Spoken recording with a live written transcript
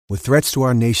With threats to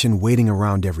our nation waiting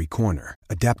around every corner,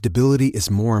 adaptability is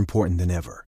more important than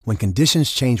ever. When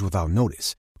conditions change without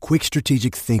notice, quick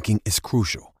strategic thinking is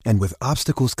crucial. And with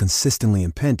obstacles consistently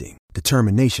impending,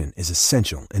 determination is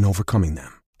essential in overcoming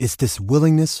them. It's this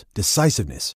willingness,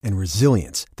 decisiveness, and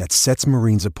resilience that sets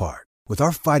Marines apart. With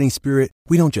our fighting spirit,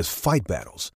 we don't just fight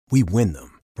battles, we win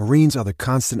them. Marines are the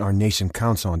constant our nation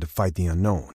counts on to fight the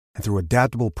unknown. And through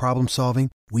adaptable problem solving,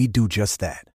 we do just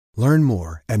that. Learn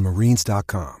more at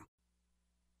marines.com.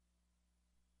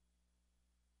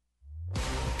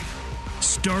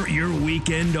 Start your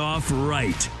weekend off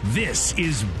right. This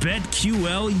is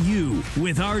BetQLU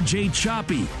with RJ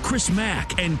Choppy, Chris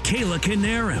Mack, and Kayla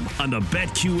Canarum on the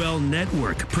BetQL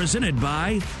Network, presented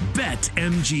by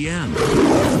BetMGM.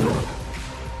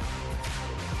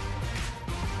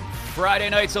 Friday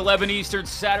nights, 11 Eastern,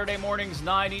 Saturday mornings,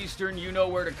 9 Eastern. You know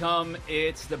where to come.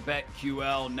 It's the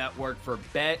BetQL Network for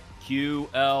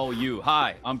BetQLU.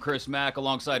 Hi, I'm Chris Mack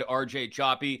alongside RJ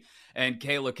Choppy and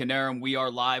Kayla Canarum. We are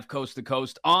live coast to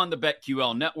coast on the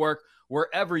BetQL Network,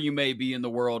 wherever you may be in the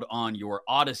world on your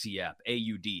Odyssey app,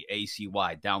 AUDACY.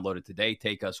 Download it today.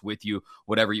 Take us with you,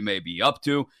 whatever you may be up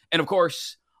to. And of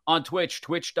course, on Twitch,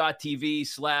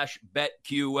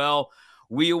 twitch.tv/BetQL.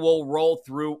 We will roll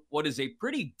through what is a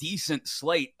pretty decent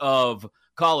slate of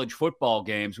college football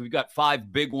games. We've got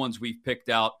 5 big ones we've picked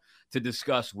out to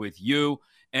discuss with you.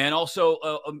 And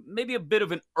also maybe a bit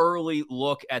of an early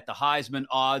look at the Heisman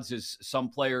odds as some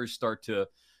players start to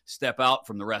step out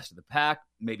from the rest of the pack,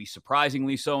 maybe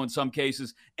surprisingly so in some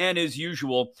cases. And as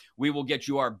usual, we will get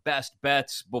you our best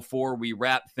bets before we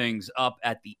wrap things up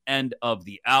at the end of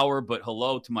the hour. But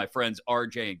hello to my friends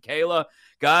RJ and Kayla.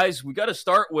 Guys, we got to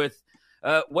start with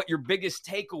what your biggest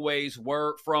takeaways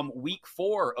were from week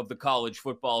 4 of the college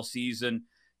football season.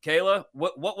 Kayla,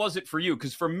 what was it for you?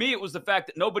 Because for me, it was the fact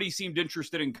that nobody seemed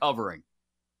interested in covering.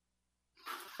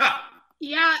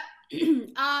 Yeah,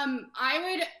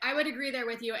 I would agree there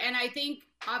with you. And I think,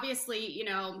 obviously,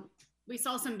 we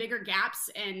saw some bigger gaps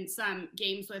in some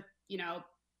games with,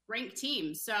 ranked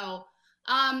teams. So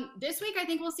this week, I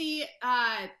think we'll see,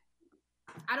 I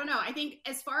don't know. I think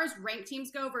as far as ranked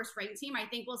teams go versus ranked team, I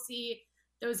think we'll see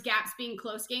those gaps being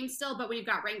close games still. But when you've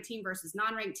got ranked team versus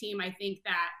non-ranked team, I think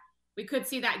that we could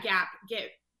see that gap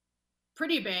get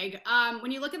pretty big. When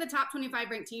you look at the top 25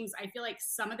 ranked teams, I feel like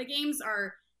some of the games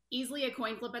are easily a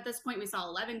coin flip at this point. We saw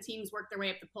 11 teams work their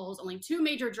way up the polls, only 2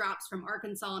 major drops from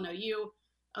Arkansas and OU.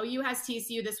 OU has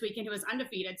TCU this weekend, who is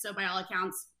undefeated. So by all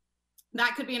accounts,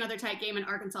 that could be another tight game, in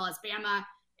Arkansas as Bama.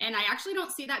 And I actually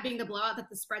don't see that being the blowout that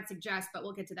the spread suggests, but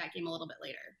we'll get to that game a little bit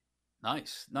later.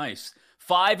 Nice.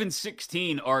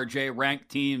 5-16 RJ ranked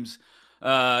teams.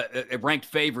 Ranked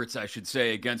favorites, I should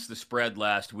say, against the spread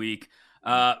last week.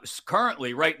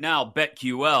 Currently, right now,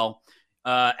 BetQL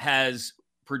has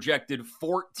projected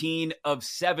 14 of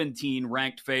 17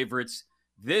 ranked favorites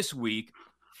this week,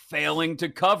 failing to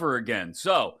cover again.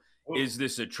 So, is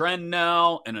this a trend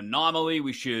now, an anomaly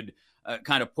we should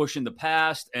kind of push in the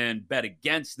past and bet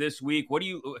against this week?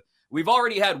 We've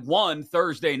already had one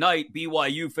Thursday night,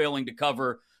 BYU failing to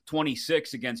cover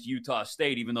 26 against Utah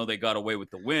State, even though they got away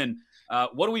with the win.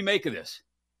 What do we make of this?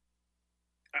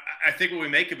 I think what we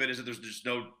make of it is that there's just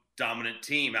no dominant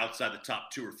team outside the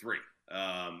top 2 or 3.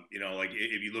 Like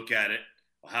if you look at it,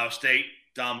 Ohio State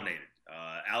dominated,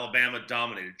 Alabama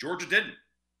dominated, Georgia didn't.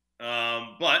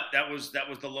 But that was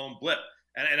the lone blip.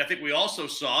 And I think we also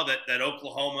saw that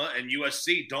Oklahoma and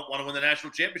USC don't want to win the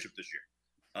national championship this year.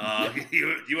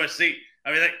 USC,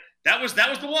 I mean, that was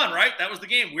the one, right? That was the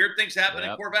game. Weird things happen in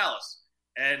Corvallis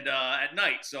and at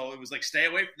night. So it was like, stay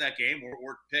away from that game or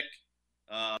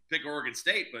pick Oregon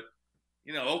State. But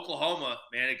Oklahoma,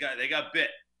 man, they got bit.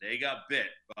 They got bit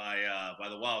by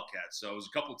the Wildcats. So it was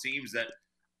a couple teams that,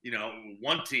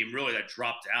 one team really that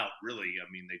dropped out. Really, I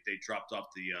mean, they dropped off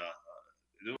the.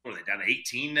 What are they, down to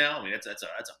 18 now? I mean, that's a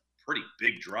pretty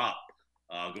big drop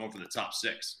going for the top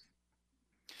 6.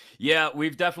 Yeah,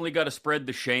 we've definitely got to spread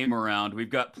the shame around. We've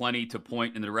got plenty to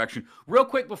point in the direction. Real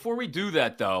quick, before we do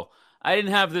that, though, I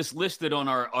didn't have this listed on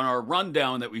our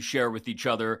rundown that we share with each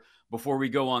other before we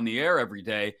go on the air every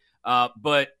day.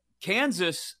 But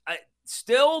Kansas,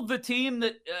 still the team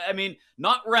that,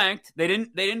 not ranked. They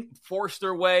didn't force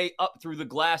their way up through the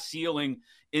glass ceiling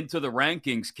into the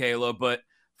rankings, Kayla, but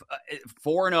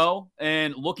 4-0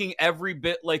 and looking every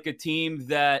bit like a team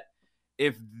that,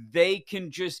 if they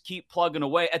can just keep plugging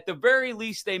away, at the very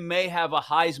least, they may have a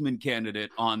Heisman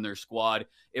candidate on their squad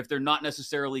if they're not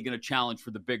necessarily going to challenge for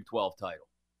the Big 12 title.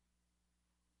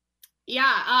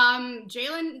 Yeah,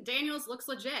 Jalen Daniels looks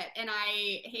legit, and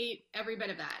I hate every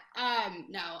bit of that.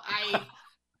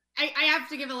 I have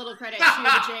to give a little credit to the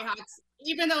Jayhawks,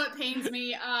 even though it pains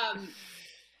me.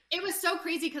 It was so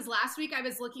crazy because last week I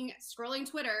was scrolling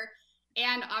Twitter,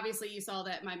 and obviously you saw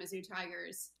that my Mizzou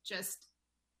Tigers just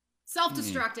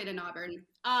self-destructed in Auburn.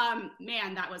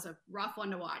 Man, that was a rough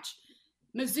one to watch.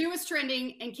 Mizzou was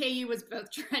trending and KU was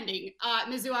both trending.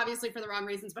 Mizzou obviously for the wrong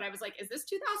reasons, but I was like, is this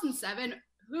 2007?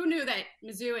 Who knew that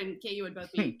Mizzou and KU would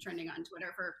both be trending on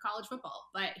Twitter for college football?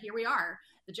 But here we are.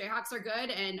 The Jayhawks are good,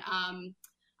 and I'm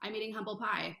eating humble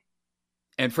pie.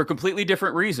 And for completely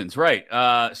different reasons, right?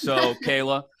 So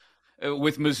Kayla,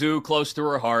 with Mizzou close to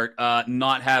her heart,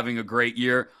 not having a great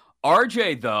year.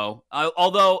 RJ, though,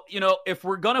 although, if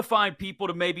we're going to find people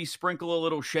to maybe sprinkle a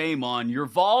little shame on, your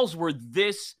Vols were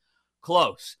this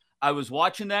close. I was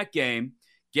watching that game,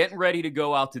 getting ready to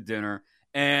go out to dinner,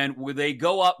 and they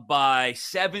go up by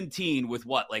 17 with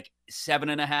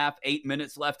 7.5, 8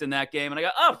 minutes left in that game. And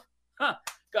I go,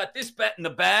 got this bet in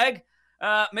the bag.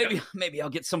 Maybe I'll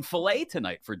get some filet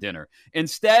tonight for dinner.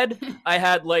 Instead, I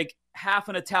had half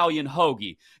an Italian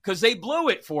hoagie because they blew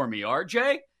it for me,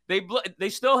 RJ. They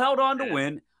still held on to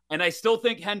win, and I still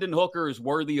think Hendon Hooker is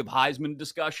worthy of Heisman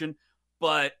discussion,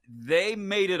 but they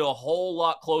made it a whole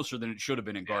lot closer than it should have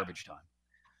been in garbage time.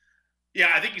 Yeah,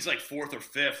 I think he's fourth or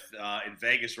fifth in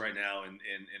Vegas right now in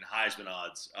Heisman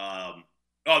odds.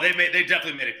 They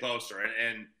definitely made it closer,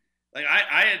 and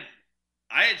I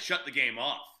had shut the game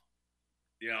off.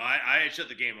 I had shut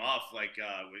the game off with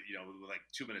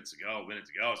 2 minutes ago.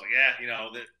 I was like,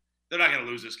 they're not going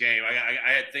to lose this game.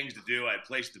 I had things to do. I had a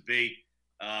place to be.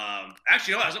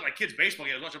 Actually, I was at my kid's baseball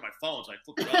game. I was watching my phone, so I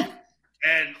flipped it up.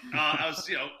 And I was,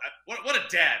 what a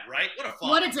dad, right? What a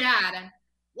father. What a dad.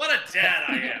 What a dad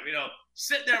I am.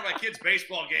 Sitting there at my kid's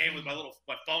baseball game with my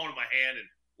phone in my hand and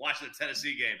watching the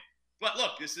Tennessee game. But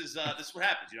look, this is what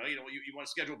happens. You want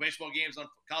to schedule baseball games on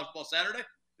college football Saturday.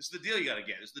 This is the deal you got to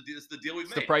get. This is the deal we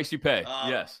made. It's the price you pay.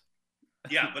 Yes.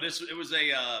 Yeah, but it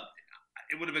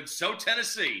would have been so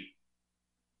Tennessee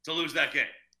to lose that game.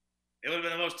 It would have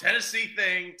been the most Tennessee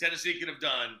thing Tennessee could have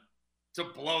done to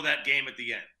blow that game at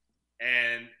the end.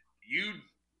 And you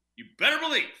better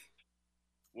believe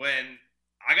when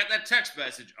I got that text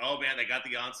message, oh man, they got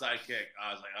the onside kick.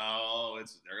 I was like,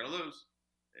 they're gonna lose.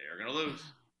 They're gonna lose.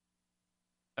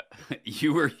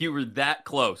 You were that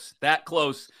close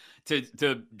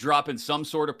to dropping some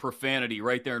sort of profanity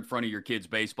right there in front of your kid's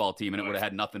baseball team, and it would have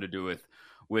had nothing to do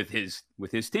with his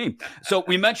team. So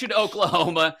we mentioned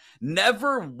Oklahoma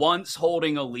never once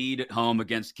holding a lead at home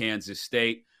against Kansas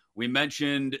State. We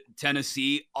mentioned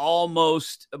Tennessee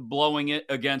almost blowing it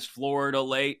against Florida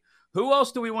late. Who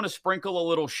else do we want to sprinkle a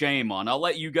little shame on? I'll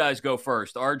let you guys go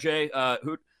first. RJ,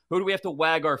 who do we have to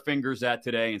wag our fingers at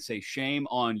today and say shame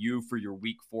on you for your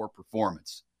Week 4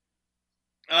 performance?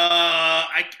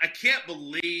 I can't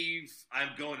believe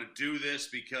I'm going to do this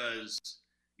because,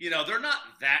 they're not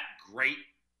that great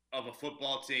of a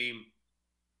football team.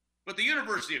 But the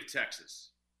University of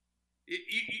Texas,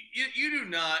 you do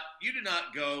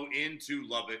not go into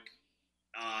Lubbock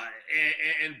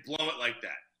and blow it like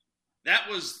that. That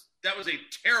was a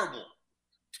terrible,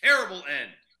 terrible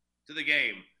end to the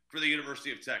game for the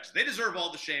University of Texas. They deserve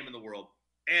all the shame in the world.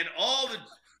 And all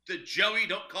the Joey,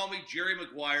 don't call me Jerry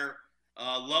Maguire,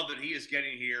 love that he is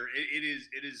getting here. It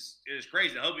is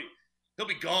crazy. He'll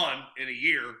be gone in a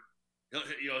year.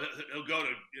 He'll go to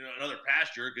another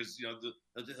pasture because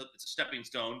it's a stepping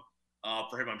stone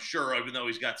for him, I'm sure, even though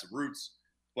he's got some roots.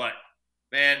 But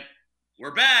man,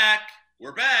 we're back.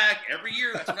 We're back every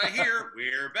year. That's what I hear.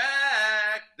 We're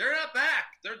back. They're not back.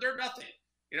 They're nothing.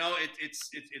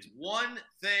 It's one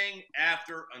thing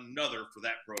after another for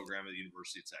that program at the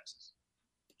University of Texas.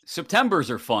 Septembers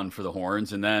are fun for the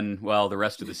Horns, and then, the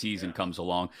rest of the season comes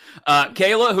along.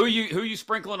 Kayla, who you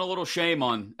sprinkling a little shame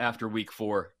on after Week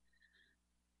 4?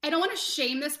 I don't want to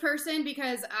shame this person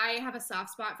because I have a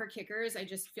soft spot for kickers. I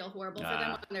just feel horrible for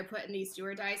them when they're put in these do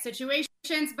or die situations.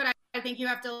 But I think you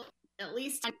have to at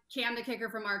least Cam, the kicker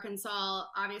from Arkansas.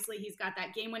 Obviously, he's got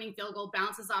that game-winning field goal,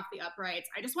 bounces off the uprights.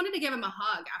 I just wanted to give him a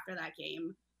hug after that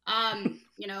game. And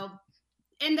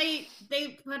they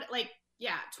put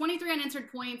 23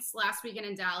 unanswered points last weekend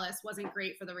in Dallas. Wasn't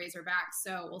great for the Razorbacks.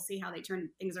 So we'll see how they turn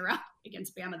things around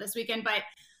against Bama this weekend. But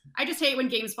I just hate when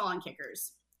games fall on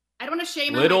kickers. I don't want to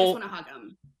shame him. I just want to hug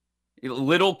him.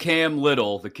 Little Cam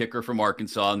Little, the kicker from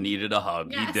Arkansas, needed a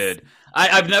hug. Yes. He did.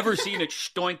 I've never seen it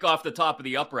stoink off the top of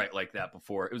the upright like that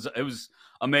before. It was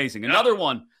amazing. Another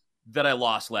one that I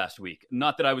lost last week.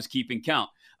 Not that I was keeping count.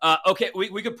 Okay,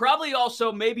 we could probably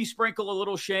also maybe sprinkle a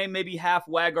little shame, maybe half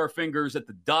wag our fingers at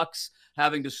the Ducks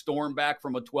having to storm back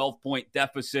from a 12-point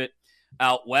deficit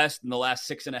out west in the last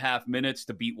 6.5 minutes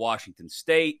to beat Washington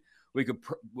State. we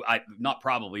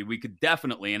could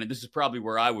definitely, and this is probably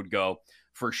where I would go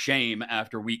for shame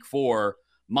after week 4,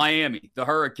 Miami, the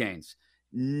Hurricanes,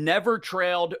 never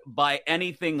trailed by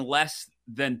anything less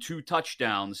than 2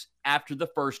 touchdowns after the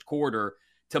first quarter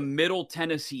to Middle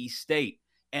Tennessee State,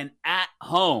 and at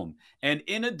home, and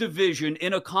in a division,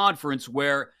 in a conference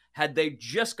where had they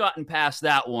just gotten past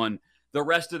that one, the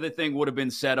rest of the thing would have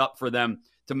been set up for them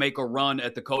to make a run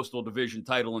at the Coastal Division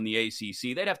title in the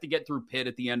ACC. They'd have to get through Pitt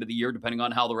at the end of the year, depending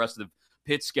on how the rest of the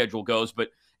Pitt schedule goes. But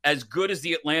as good as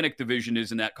the Atlantic Division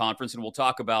is in that conference, and we'll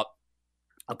talk about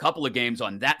a couple of games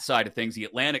on that side of things, the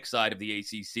Atlantic side of the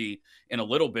ACC, in a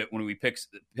little bit when we pick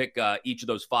each of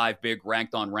those 5 big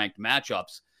ranked-on-ranked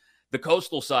matchups, the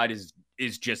Coastal side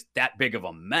is just that big of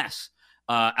a mess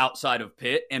outside of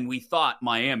Pitt. And we thought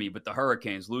Miami, but the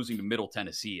Hurricanes losing to Middle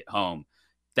Tennessee at home,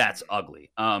 that's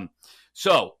ugly.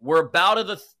 So we're about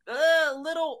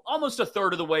almost a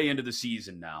third of the way into the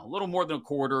season now, a little more than a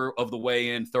quarter of the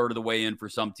way in, third of the way in for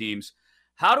some teams.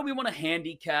 How do we want to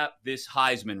handicap this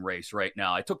Heisman race right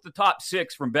now? I took the top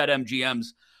 6 from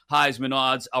BetMGM's Heisman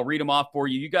odds. I'll read them off for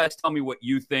you. You guys tell me what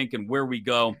you think and where we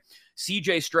go.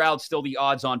 CJ Stroud still the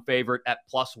odds-on favorite at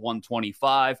plus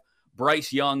 125.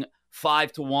 Bryce Young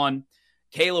 5-1.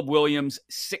 Caleb Williams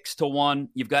 6-1.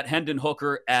 You've got Hendon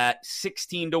Hooker at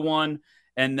 16-1,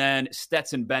 and then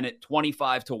Stetson Bennett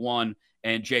 25-1,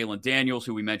 and Jalen Daniels,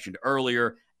 who we mentioned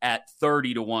earlier, at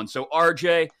 30-1. So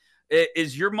RJ,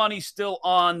 is your money still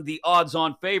on the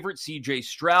odds-on favorite, CJ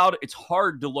Stroud? It's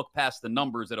hard to look past the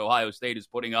numbers that Ohio State is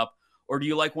putting up, or do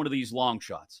you like one of these long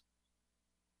shots?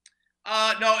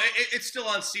 No, it's still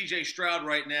on CJ Stroud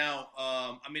right now.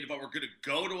 I mean, if I were going to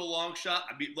go to a long shot,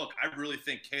 look, I really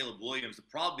think Caleb Williams, the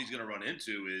problem he's going to run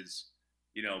into is,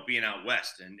 being out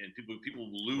west, and people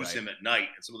lose him at night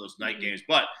in some of those night games.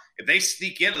 But if they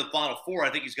sneak into the Final Four, I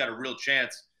think he's got a real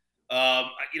chance.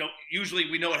 Usually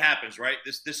we know what happens, right?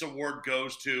 This award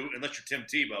goes to, unless you're Tim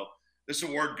Tebow, this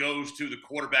award goes to the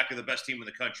quarterback of the best team in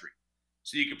the country.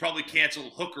 So you could probably cancel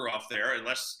Hooker off there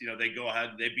unless, they go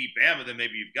ahead and they beat Bama, then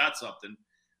maybe you've got something.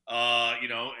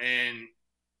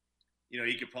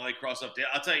 You could probably cross up there.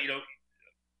 I'll tell you,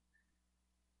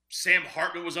 Sam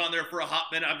Hartman was on there for a hot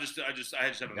minute. I just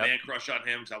have a man crush on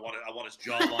him because I want his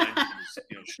jawline, and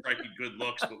his, striking good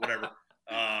looks, but whatever.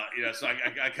 So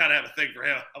I kind of have a thing for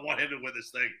him. I want him to win this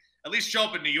thing. At least show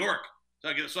up in New York.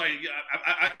 I just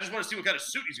want to see what kind of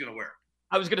suit he's going to wear.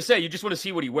 I was going to say, you just want to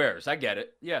see what he wears. I get it.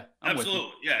 Yeah,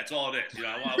 absolutely. Yeah, it's all it is.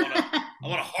 I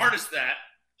want to harness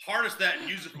that, and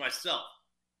use it for myself.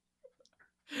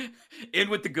 In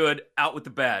with the good, out with the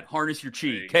bad. Harness your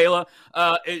chi. Kayla,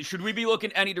 should we be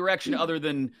looking any direction other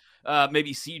than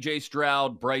maybe CJ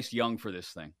Stroud, Bryce Young for this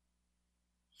thing?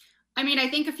 I mean, I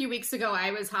think a few weeks ago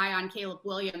I was high on Caleb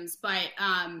Williams, but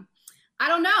I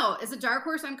don't know. As a dark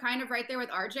horse, I'm kind of right there with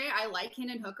RJ. I like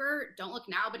Hendon Hooker. Don't look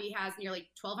now, but he has nearly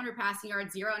 1,200 passing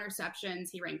yards, 0 interceptions.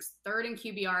 He ranks 3rd in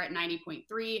QBR at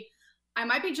 90.3. I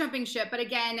might be jumping ship, but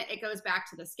again, it goes back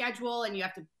to the schedule, and you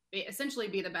have to essentially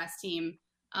be the best team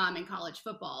in college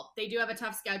football. They do have a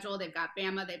tough schedule. They've got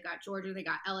Bama, they've got Georgia, they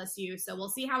got LSU. So we'll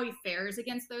see how he fares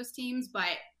against those teams,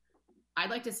 but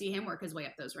I'd like to see him work his way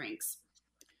up those ranks.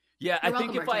 Yeah, You're I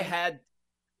think welcome, if RJ. I had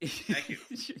Thank you.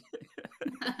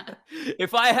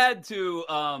 if I had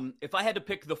to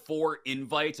pick the 4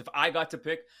 invites, if I got to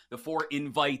pick the 4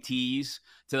 invitees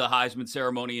to the Heisman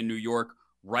ceremony in New York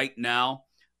right now,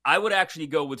 I would actually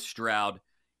go with Stroud.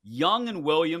 Young and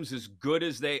Williams, as good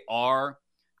as they are,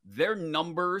 their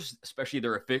numbers, especially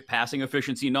their passing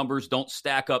efficiency numbers, don't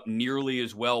stack up nearly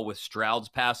as well with Stroud's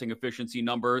passing efficiency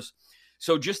numbers.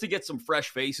 So just to get some fresh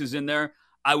faces in there,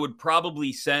 I would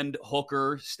probably send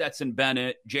Hooker, Stetson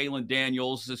Bennett, Jalen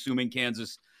Daniels, assuming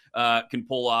Kansas can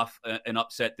pull off an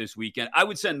upset this weekend. I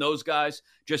would send those guys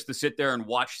just to sit there and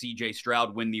watch CJ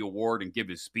Stroud win the award and give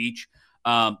his speech.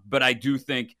 But I do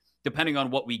think, depending on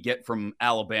what we get from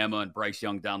Alabama and Bryce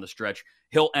Young down the stretch,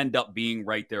 he'll end up being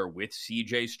right there with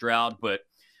CJ Stroud. But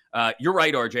you're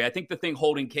right, RJ. I think the thing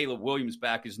holding Caleb Williams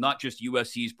back is not just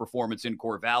USC's performance in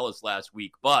Corvallis last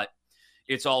week, but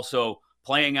it's also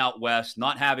playing out west,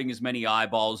 not having as many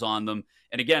eyeballs on them.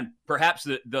 And again, perhaps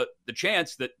the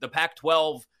chance that the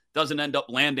Pac-12 doesn't end up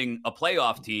landing a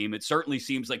playoff team, it certainly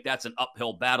seems like that's an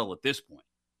uphill battle at this point.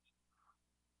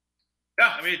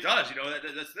 Yeah, I mean, it does.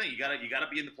 That's the thing. You gotta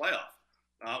be in the playoff,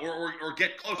 or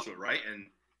get close to it, right?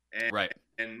 And right.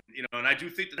 And and I do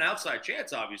think there's an outside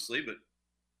chance, obviously, but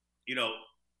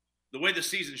the way the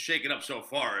season's shaken up so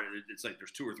far, it's like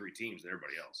there's 2 or 3 teams and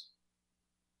everybody else.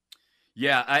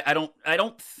 Yeah, I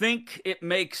don't think it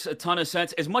makes a ton of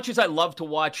sense. As much as I love to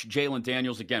watch Jalen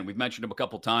Daniels, again, we've mentioned him a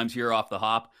couple times here off the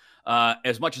hop.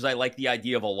 As much as I like the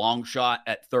idea of a long shot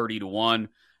at 30-1,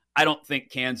 I don't think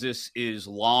Kansas is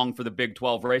long for the Big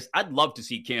 12 race. I'd love to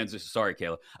see Kansas. Sorry,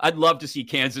 Kayla. I'd love to see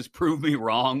Kansas prove me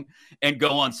wrong and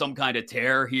go on some kind of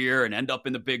tear here and end up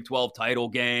in the Big 12 title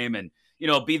game and,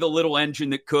 be the little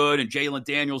engine that could. And Jalen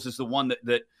Daniels is the one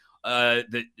that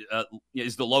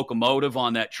is the locomotive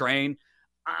on that train.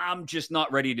 I'm just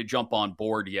not ready to jump on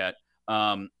board yet,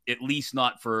 at least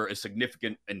not for a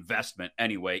significant investment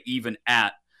anyway, even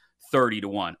at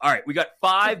 30-1. All right, we got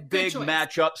 5 big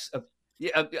matchups.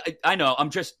 Yeah, I know.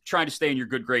 I'm just trying to stay in your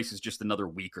good graces just another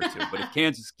week or two. But if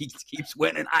Kansas keeps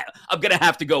winning, I'm going to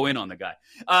have to go in on the guy.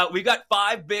 We got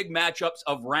 5 big matchups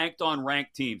of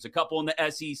ranked-on-ranked teams, a couple in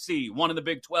the SEC, one in the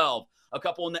Big 12, a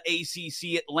couple in the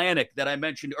ACC Atlantic that I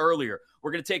mentioned earlier.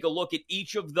 We're going to take a look at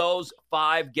each of those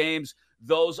 5 games.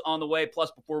 Those on the way.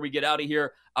 Plus, before we get out of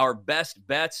here, our best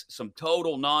bets, some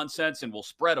total nonsense, and we'll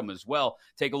spread them as well.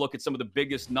 Take a look at some of the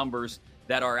biggest numbers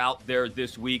that are out there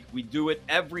this week. We do it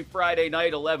every Friday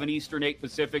night, 11 Eastern, 8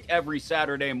 Pacific, every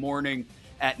Saturday morning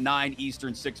at 9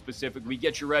 Eastern, 6 Pacific. We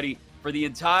get you ready for the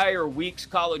entire week's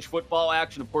college football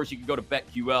action. Of course, you can go to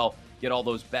BetQL, get all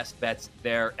those best bets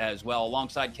there as well.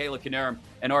 Alongside Kayla Canarum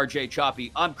and RJ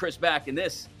Choppy, I'm Chris Mack, and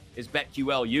this is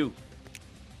BetQLU.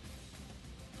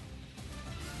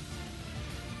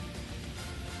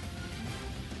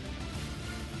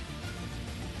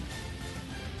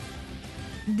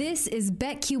 This is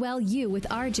BetQLU with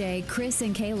RJ, Chris,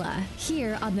 and Kayla,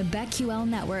 here on the BetQL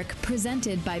Network,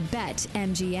 presented by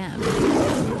BetMGM.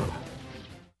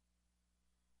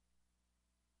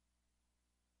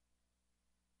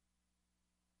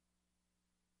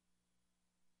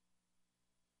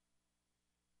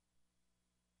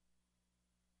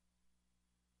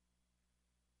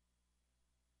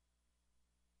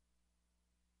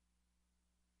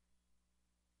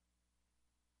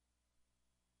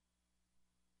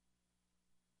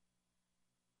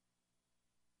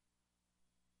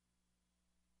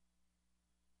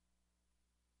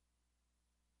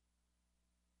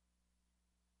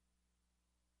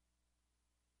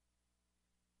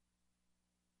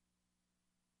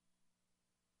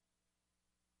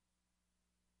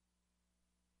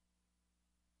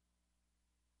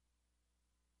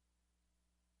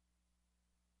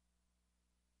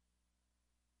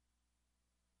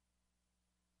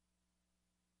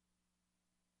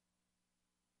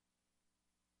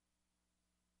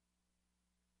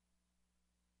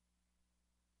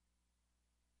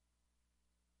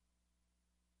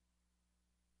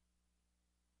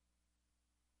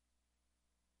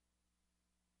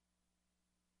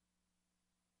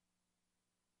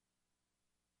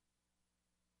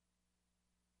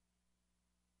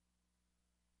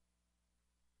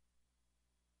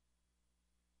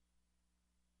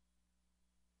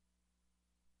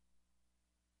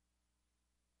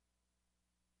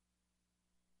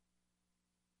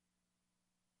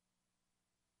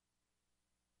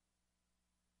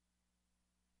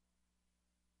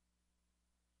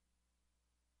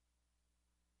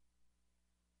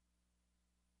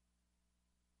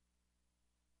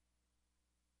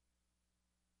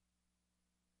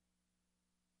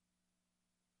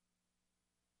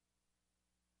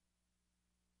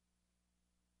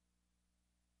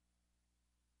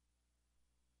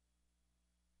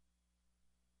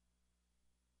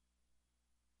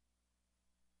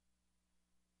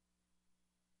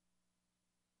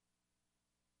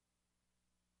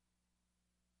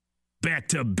 Back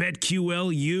to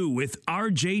BetQLU with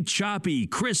RJ Choppy,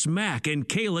 Chris Mack, and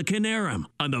Kayla Canarum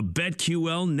on the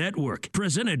BetQL Network,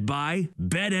 presented by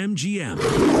BetMGM.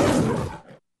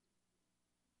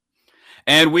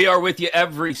 And we are with you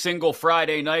every single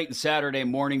Friday night and Saturday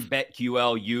morning,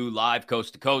 BetQLU live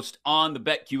coast to coast on the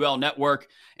BetQL Network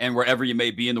and wherever you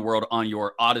may be in the world on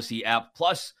your Odyssey app.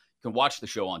 Plus, you can watch the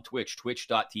show on Twitch,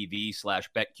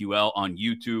 twitch.tv/BetQL, on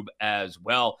YouTube as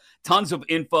well. Tons of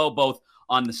info, both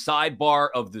on the sidebar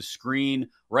of the screen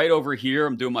right over here.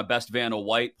 I'm doing my best Vanna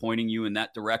White, pointing you in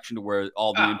that direction to where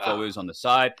all the info is on the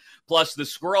side. Plus the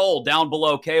scroll down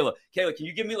below Kayla. Kayla, can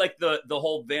you give me like the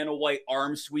whole Vanna White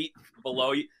arm sweep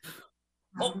below you?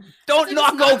 Oh, don't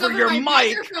knock over your mic.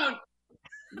 Microphone.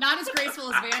 Not as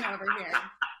graceful as Vanna over here.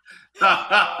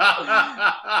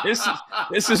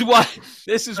 This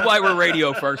is why we're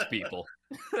radio first people.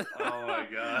 Oh my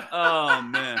God. Oh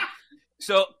man.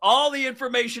 So all the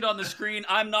information on the screen,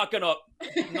 I'm not going to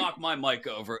knock my mic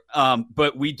over,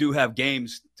 but we do have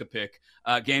games to pick,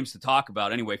 games to talk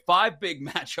about. Anyway, 5 big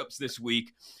matchups this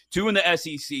week, 2 in the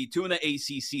SEC, 2 in the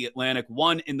ACC Atlantic,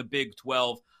 1 in the Big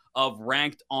 12 of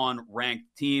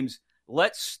ranked-on-ranked teams.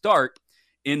 Let's start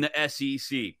in the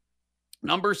SEC.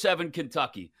 Number 7,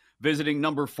 Kentucky visiting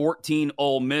number 14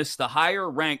 Ole Miss. The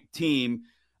higher-ranked team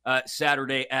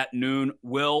Saturday at noon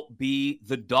will be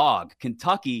the Dog.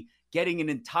 Kentucky getting an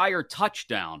entire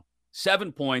touchdown,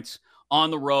 7 points on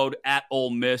the road at Ole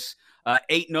Miss.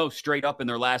 8-0 straight up in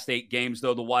their last 8 games,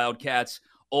 though, the Wildcats.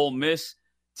 Ole Miss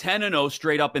 10-0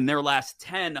 straight up in their last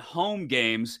 10 home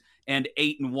games and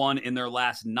 8-1 in their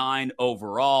last 9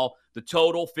 overall. The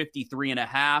total,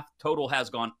 53.5. Total has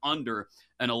gone under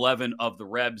an 11 of the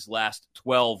Rebs' last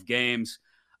 12 games.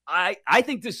 I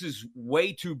think this is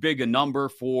way too big a number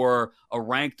for a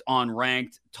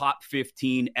ranked-on-ranked top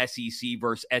 15 SEC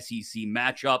versus SEC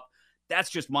matchup. That's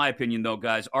just my opinion, though,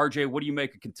 guys. RJ, what do you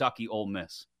make of Kentucky Ole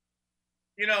Miss?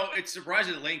 You know, it's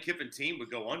surprising the Lane Kiffin team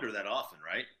would go under that often,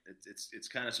 right? It's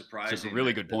kind of surprising. It's a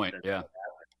really good point, yeah.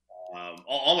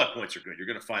 All my points are good. You're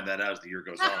going to find that out as the year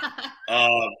goes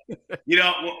on. You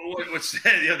know, what's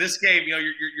this game? You know,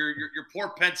 your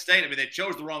poor Penn State. I mean, they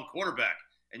chose the wrong quarterback,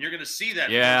 and you're going to see that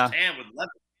firsthand with Levin.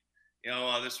 You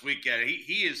know, this weekend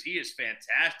he is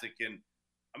fantastic, and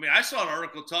I mean, I saw an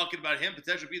article talking about him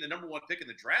potentially being the number 1 pick in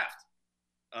the draft,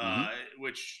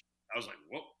 which I was like,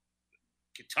 whoa.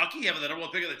 Kentucky having the number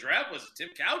 1 pick of the draft? Was it Tim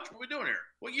Couch? What are we doing here?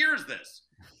 What year is this?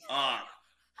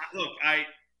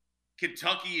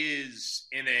 Kentucky is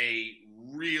in a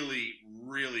really,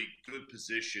 really good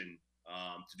position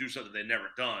to do something they've never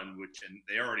done, and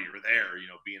they already are there, you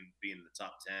know, being in the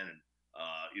top 10 and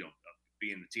you know,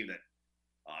 being the team that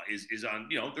is on,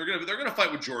 you know, they're gonna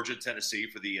fight with Georgia, Tennessee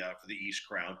for the East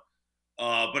crown.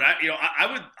 But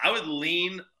I would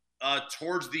lean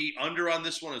towards the under on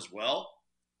this one as well.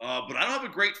 But I don't have a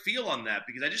great feel on that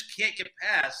because I just can't get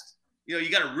past, you know, you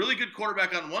got a really good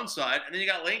quarterback on one side and then you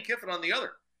got Lane Kiffin on the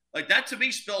other. Like, that to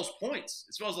me spells points.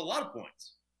 It spells a lot of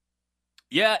points.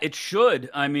 Yeah, it should.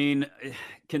 I mean,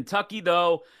 Kentucky,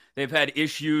 though, they've had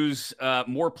issues,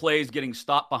 more plays getting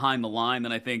stopped behind the line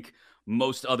than I think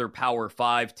most other Power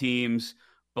 5 teams.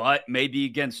 But maybe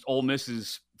against Ole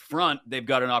Miss's front, they've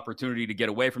got an opportunity to get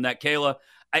away from that. Kayla,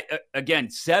 again,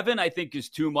 7 I think is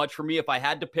too much for me. If I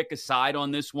had to pick a side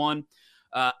on this one,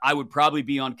 I would probably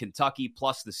be on Kentucky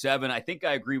plus the 7. I think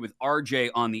I agree with RJ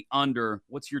on the under.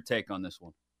 What's your take on this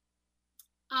one?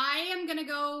 I'm going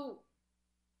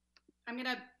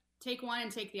to take one and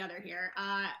take the other here.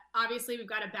 Obviously, we've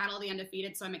got to battle the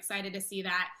undefeated, so I'm excited to see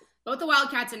that. Both the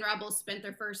Wildcats and Rebels spent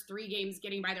their first 3 games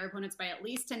getting by their opponents by at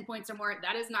least 10 points or more.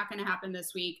 That is not going to happen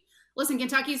this week. Listen,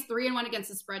 Kentucky's 3-1 against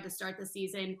the spread to start the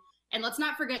season. And let's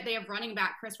not forget they have running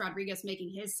back Chris Rodriguez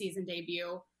making his season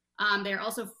debut. They're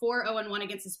also 4-0-1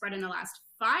 against the spread in the last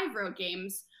 5 road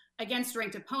games against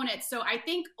ranked opponents. So I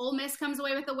think Ole Miss comes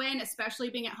away with a win,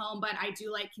 especially being at home, but I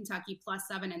do like Kentucky plus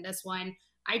 7 in this one.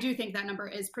 I do think that number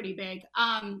is pretty big.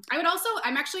 I'm going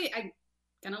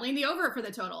to lean the over for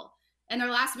the total. In their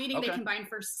last meeting, They combined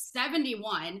for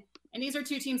 71. And these are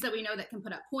 2 teams that we know that can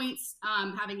put up points,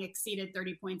 having exceeded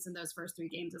 30 points in those first 3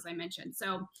 games, as I mentioned.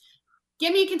 So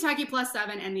give me Kentucky plus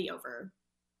 7 and the over.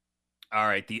 All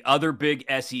right, the other big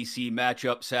SEC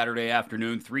matchup Saturday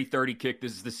afternoon, 3:30 kick.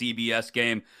 This is the CBS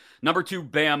game. Number 2,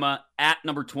 Bama at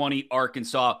number 20,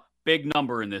 Arkansas. Big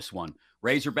number in this one.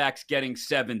 Razorbacks getting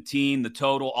 17. The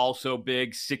total also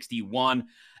big, 61.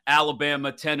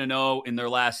 Alabama 10-0 in their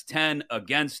last 10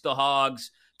 against the Hogs.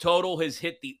 Total has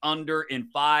hit the under in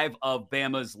 5 of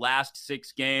Bama's last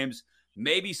 6 games.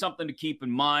 Maybe something to keep in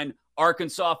mind.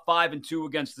 Arkansas 5-2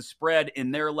 against the spread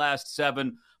in their last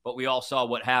 7, but we all saw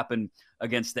what happened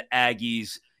against the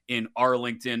Aggies in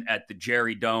Arlington at the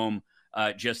Jerry Dome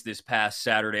just this past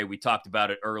Saturday. We talked about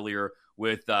it earlier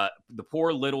with the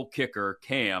poor little kicker,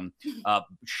 Cam,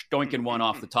 stoinking one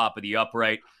off the top of the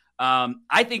upright.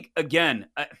 I think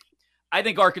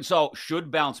Arkansas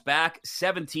should bounce back.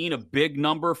 17, a big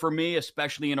number for me,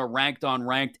 especially in a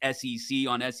ranked-on-ranked SEC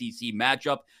on SEC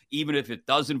matchup, even if it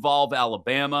does involve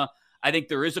Alabama. I think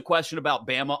there is a question about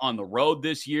Bama on the road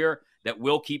this year that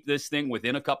will keep this thing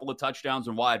within a couple of touchdowns,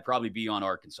 and why I'd probably be on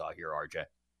Arkansas here, RJ.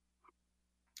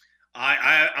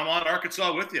 I'm on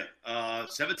Arkansas with you.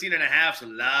 17.5 is a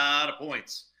lot of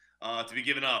points to be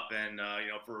given up, and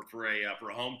you know, for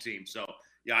a home team. So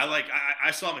yeah,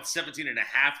 I saw them at 17.5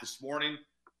 this morning.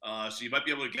 So you might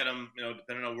be able to get them, you know,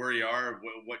 depending on where you are,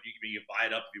 what you can buy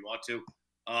it up if you want to.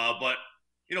 But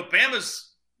you know,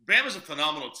 Bama's a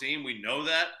phenomenal team. We know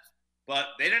that, but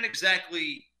they didn't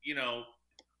exactly, you know,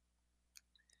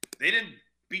 they didn't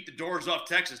beat the doors off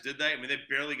Texas, did they? I mean, they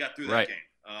barely got through that game.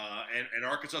 And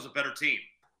Arkansas is a better team.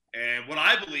 And what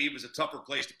I believe is a tougher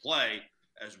place to play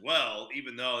as well,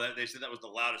 even though they said that was the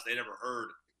loudest they'd ever heard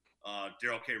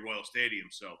Darrell K. Royal Stadium.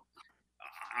 So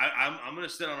I'm going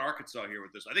to sit on Arkansas here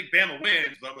with this. I think Bama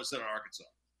wins, but I'm going to sit on Arkansas.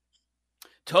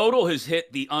 Total has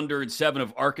hit the under in 7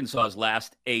 of Arkansas's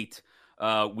last 8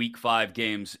 Week 5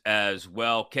 games as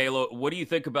well. Kayla, what do you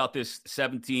think about this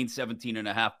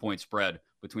 17.5 point spread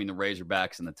between the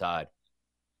Razorbacks and the Tide?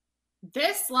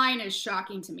 This line is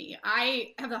shocking to me.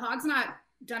 Have the Hogs not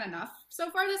done enough so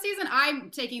far this season? I'm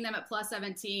taking them at plus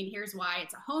 17. Here's why.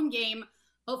 It's a home game.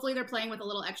 Hopefully they're playing with a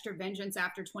little extra vengeance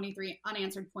after 23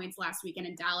 unanswered points last weekend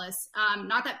in Dallas.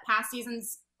 Not that past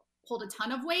seasons pulled a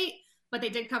ton of weight, but they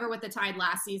did cover with the Tide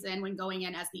last season when going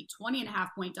in as the 20.5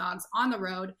 point dogs on the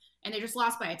road, and they just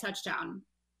lost by a touchdown.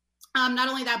 Not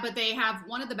only that, but they have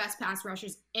one of the best pass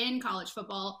rushers in college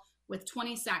football with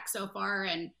 20 sacks so far.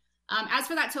 And as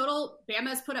for that total, Bama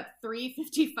has put up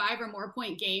 355 or more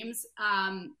point games.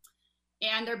 And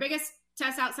their biggest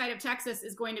test outside of Texas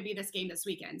is going to be this game this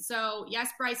weekend. So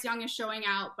yes, Bryce Young is showing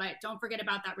out, but don't forget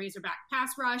about that Razorback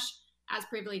pass rush, as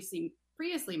previously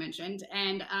mentioned.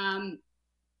 And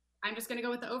I'm just going to go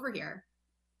with the over here,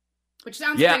 which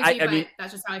sounds crazy, but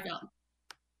that's just how I feel.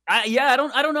 I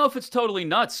don't know if it's totally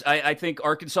nuts. I think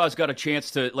Arkansas has got a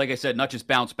chance to, like I said, not just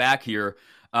bounce back here,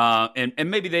 and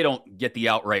maybe they don't get the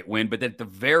outright win, but at the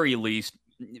very least,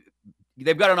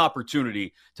 they've got an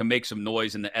opportunity to make some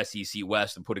noise in the SEC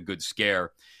West and put a good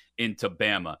scare into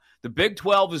Bama. The Big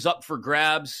 12 is up for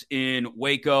grabs in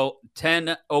Waco.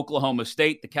 10, Oklahoma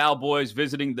State. The Cowboys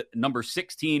visiting the number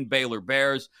 16 Baylor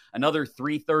Bears. Another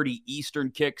 3:30 Eastern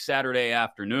kick Saturday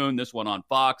afternoon. This one on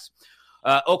Fox.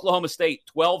 Oklahoma State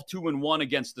 12-2-1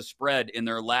 against the spread in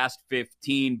their last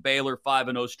 15. Baylor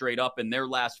 5-0 straight up in their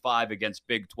last 5 against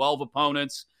Big 12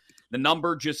 opponents. The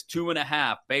number just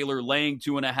 2.5. Baylor laying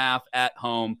 2.5 at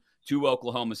home to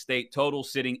Oklahoma State. Total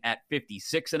sitting at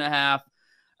 56.5.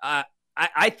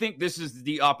 I think this is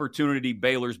the opportunity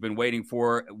Baylor's been waiting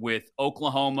for, with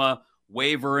Oklahoma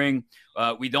wavering.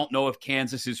 We don't know if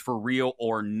Kansas is for real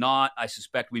or not. I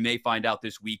suspect we may find out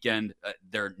this weekend.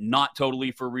 They're not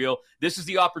totally for real. This is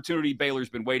the opportunity Baylor's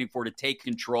been waiting for to take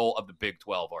control of the Big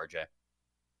 12, RJ.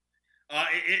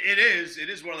 It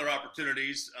is one of their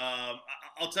opportunities.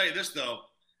 I'll tell you this, though.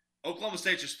 Oklahoma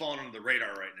State's just falling under the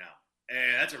radar right now,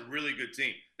 and that's a really good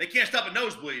team. They can't stop a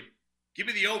nosebleed. Give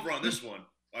me the over on this one.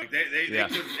 Like they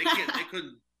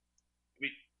couldn't. I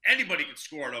mean, anybody could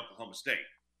score at Oklahoma State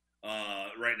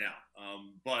right now.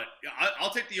 But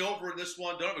I'll take the over in this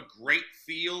one. Don't have a great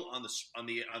feel on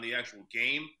the actual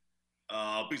game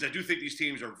because I do think these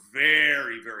teams are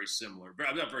very, very similar.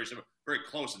 Not very similar, very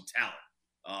close in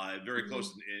talent, very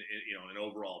close in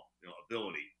overall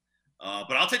ability.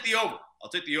 But I'll take the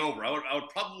over. I would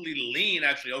probably lean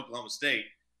actually Oklahoma State,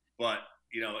 but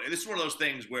this is one of those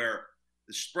things where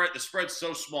the spread's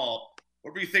so small.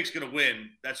 Whoever you think's going to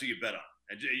win, that's who you bet on.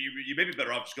 And you may be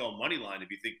better off just going money line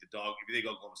if you think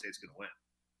Oklahoma State's going to win.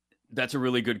 That's a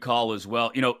really good call as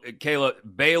well. Kayla,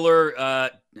 Baylor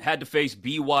had to face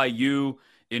BYU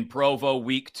in Provo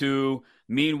week 2.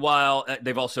 Meanwhile,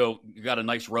 they've also got a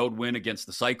nice road win against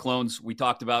the Cyclones we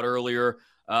talked about earlier.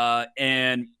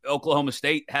 And Oklahoma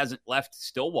State hasn't left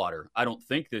Stillwater, I don't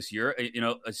think, this year.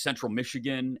 Central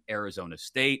Michigan, Arizona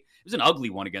State. It was an ugly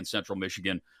one against Central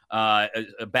Michigan. A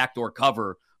backdoor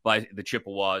cover by the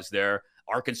Chippewas there.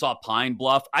 Arkansas, Pine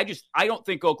Bluff. I don't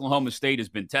think Oklahoma State has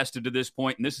been tested to this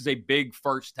point, and this is a big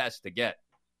first test to get.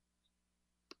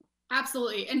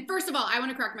 Absolutely. And first of all, I want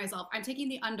to correct myself. I'm taking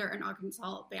the under in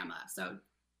Arkansas, Bama. So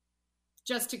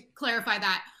just to clarify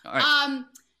that. All right.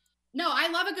 No, I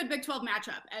love a good Big 12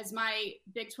 matchup as my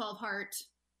Big 12 heart,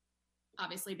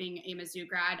 obviously being a Mizzou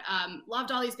grad,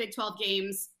 loved all these Big 12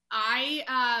 games.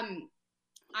 I'm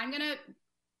going to,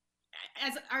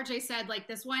 as RJ said, like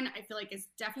this one, I feel like is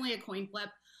definitely a coin flip.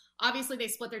 Obviously, they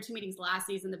split their 2 meetings last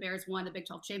season. The Bears won the Big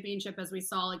 12 championship, as we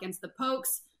saw, against the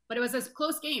Pokes. But it was a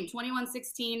close game,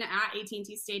 21-16 at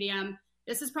AT&T Stadium.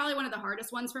 This is probably one of the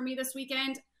hardest ones for me this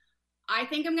weekend. I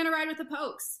think I'm going to ride with the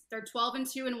Pokes. They're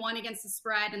 12-2-1 against the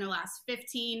spread in their last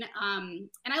 15. And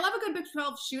I love a good Big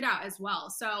 12 shootout as well.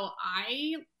 So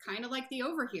I kind of like the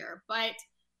over here. But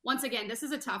once again, this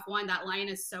is a tough one. That line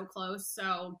is so close.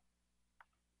 So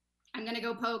I'm going to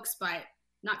go Pokes, but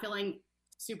not feeling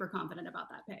super confident about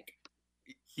that pick.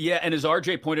 Yeah, and as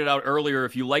RJ pointed out earlier,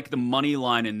 if you like the money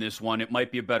line in this one, it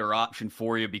might be a better option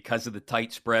for you because of the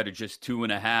tight spread of just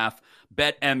 2.5.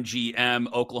 Bet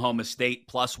MGM, Oklahoma State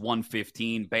plus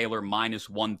 115, Baylor minus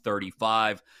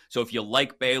 135. So if you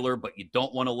like Baylor, but you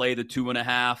don't want to lay the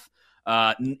 2.5,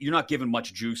 you're not giving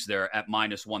much juice there at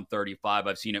minus 135.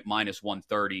 I've seen it minus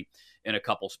 130 in a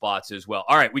couple spots as well.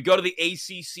 All right, we go to the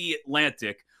ACC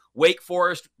Atlantic. Wake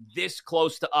Forest this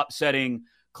close to upsetting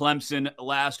Clemson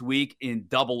last week in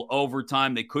double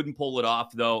overtime. They couldn't pull it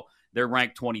off, though. They're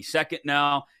ranked 22nd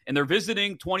now, and they're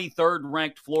visiting 23rd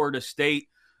ranked Florida State.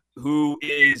 who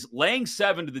is laying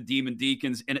 7 to the Demon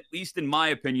Deacons, and at least in my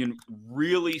opinion,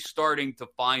 really starting to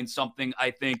find something,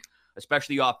 I think,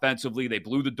 especially offensively. They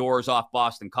blew the doors off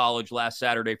Boston College last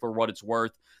Saturday for what it's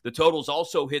worth. The totals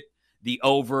also hit the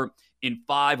over in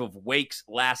 5 of Wake's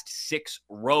last 6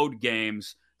 road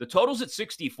games. The total's at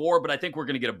 64, but I think we're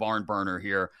going to get a barn burner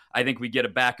here. I think we get a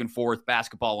back and forth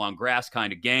basketball on grass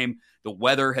kind of game. The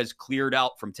weather has cleared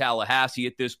out from Tallahassee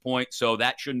at this point, so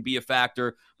that shouldn't be a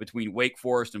factor between Wake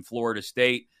Forest and Florida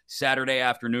State. Saturday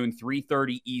afternoon,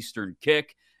 3:30 Eastern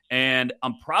kick. And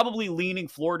I'm probably leaning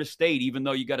Florida State, even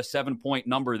though you got a 7-point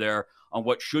number there on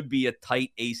what should be a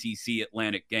tight ACC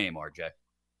Atlantic game, RJ.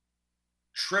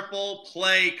 Triple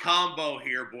play combo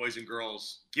here, boys and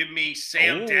girls. Give me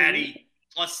Sam Daddy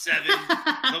 +7,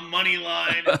 the money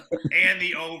line, and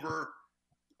the over.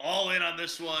 All in on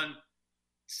this one.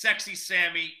 Sexy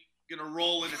Sammy gonna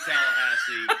roll into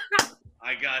Tallahassee.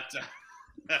 I got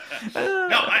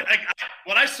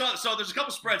when I saw, so there's a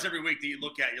couple spreads every week that you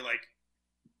look at, you're like,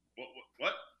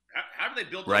 what? How do they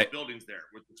build those buildings there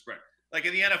with the spread? Like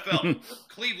in the NFL,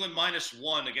 Cleveland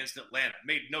 -1 against Atlanta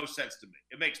made no sense to me.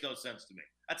 It makes no sense to me.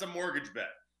 That's a mortgage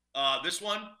bet. This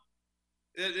one,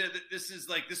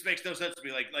 this makes no sense to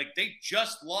me. Like they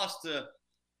just lost to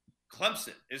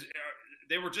Clemson.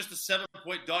 They were just a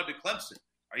 7-point dog to Clemson.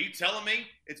 Are you telling me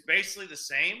it's basically the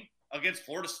same against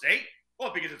Florida State?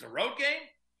 Well, because it's a road game?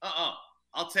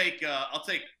 I'll take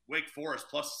Wake Forest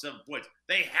 +7 points.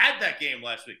 They had that game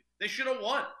last week. They should have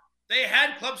won. They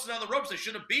had Clemson on the ropes. They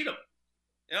should have beat them.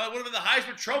 You know, it would have been the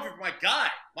Heisman Trophy for my guy,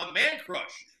 my man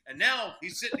crush. And now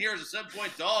he's sitting here as a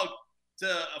 7-point dog to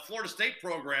a Florida State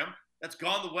program that's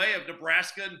gone the way of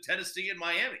Nebraska and Tennessee and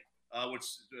Miami, which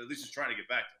at least is trying to get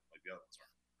back to like the other ones.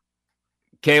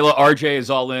 Kayla, RJ is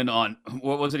all in on,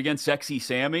 what was it again? Sexy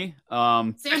Sammy?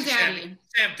 Sam Daddy.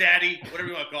 Sam Daddy, whatever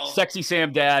you want to call him. Sexy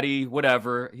Sam Daddy,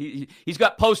 whatever. He's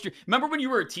got posters. Remember when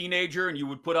you were a teenager and you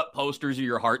would put up posters of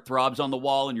your heartthrobs on the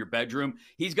wall in your bedroom?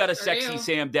 He's got a Sexy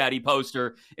Sam Daddy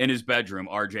poster in his bedroom,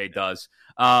 RJ does.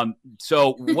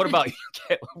 So what about you,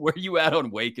 Kayla? Where are you at on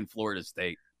Wake and Florida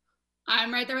State?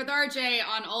 I'm right there with RJ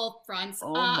on all fronts. I'm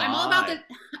all about the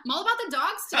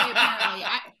dogs today, apparently.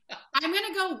 I'm going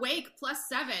to go Wake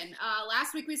 +7.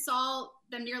 Last week we saw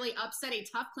them nearly upset a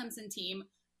tough Clemson team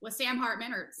with Sam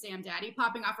Hartman, or Sam Daddy,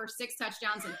 popping off for 6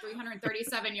 touchdowns and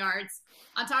 337 yards.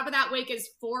 On top of that, Wake is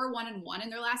 4-1-1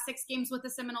 in their last 6 games with the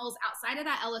Seminoles. Outside of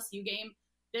that LSU game,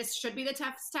 this should be the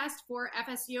toughest test for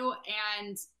FSU.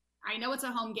 And I know it's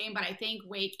a home game, but I think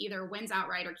Wake either wins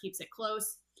outright or keeps it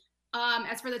close.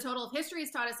 As for the total, if history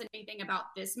has taught us anything about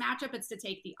this matchup, it's to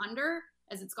take the under,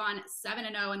 as it's gone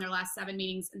 7-0 in their last 7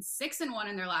 meetings and 6-1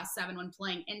 in their last 7 when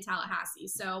playing in Tallahassee.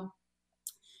 So,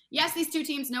 yes, these two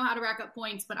teams know how to rack up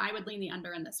points, but I would lean the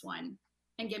under in this one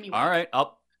and give me one. All right,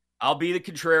 I'll be the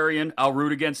contrarian. I'll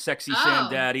root against Sexy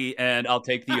Sam Daddy, and I'll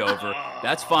take the over.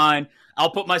 That's fine.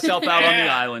 I'll put myself out on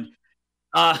the island.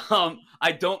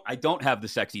 I don't have the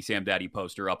Sexy Sam Daddy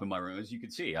poster up in my room, as you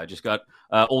can see. I just got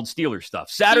old Steelers stuff.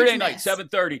 Saturday night,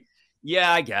 7:30.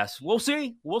 Yeah, I guess. We'll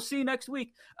see. We'll see next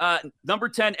week. Number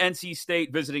 10, NC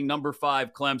State visiting number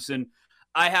 5, Clemson.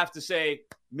 I have to say,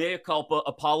 mea culpa,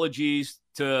 apologies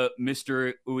to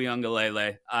Mr.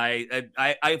 Uiagalelei.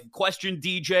 I've questioned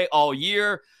DJ all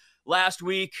year. Last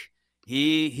week,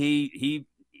 he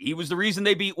was the reason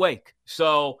they beat Wake.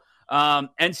 So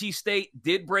NC State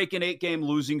did break an 8-game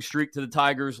losing streak to the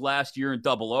Tigers last year in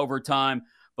double overtime,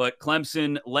 but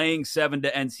Clemson laying 7 to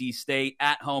NC State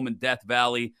at home in Death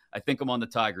Valley. I think I'm on the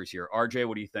Tigers here. RJ,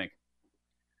 what do you think?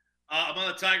 I'm on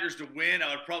the Tigers to win.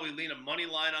 I would probably lean a money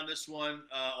line on this one,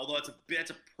 although it's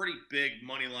a pretty big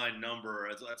money line number.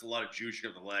 That's a lot of juice you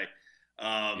have to lay.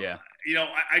 Yeah. You know,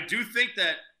 I do think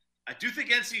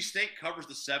NC State covers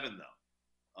the 7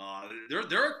 though.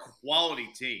 They're a quality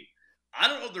team. I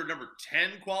don't know if they're number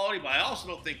 10 quality, but I also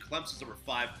don't think Clemson's number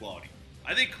 5 quality.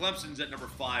 I think Clemson's at number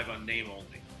 5 on name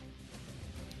only.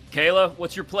 Kayla,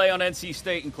 what's your play on NC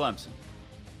State and Clemson?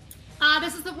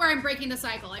 This is where I'm breaking the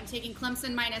cycle. I'm taking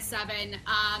Clemson -7.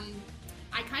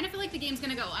 I kind of feel like the game's going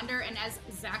to go under, and as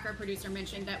Zach, our producer,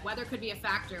 mentioned, that weather could be a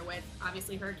factor with,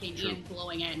 obviously, Hurricane Ian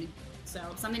blowing in.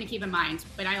 So something to keep in mind,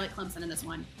 but I like Clemson in this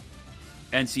one.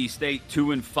 NC State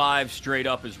 2-5 straight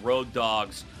up as road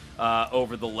dogs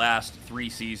over the last 3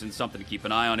 seasons. Something to keep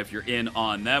an eye on if you're in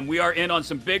on them. We are in on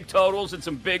some big totals and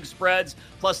some big spreads,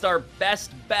 plus our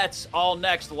best bets all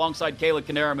next alongside Kayla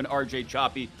Canarum and RJ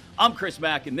Choppy. I'm Chris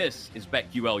Mack, and this is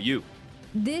BetQLU.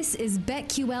 This is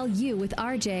BetQLU with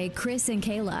RJ, Chris, and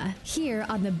Kayla, here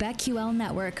on the BetQL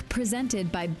Network,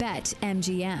 presented by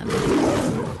BetMGM.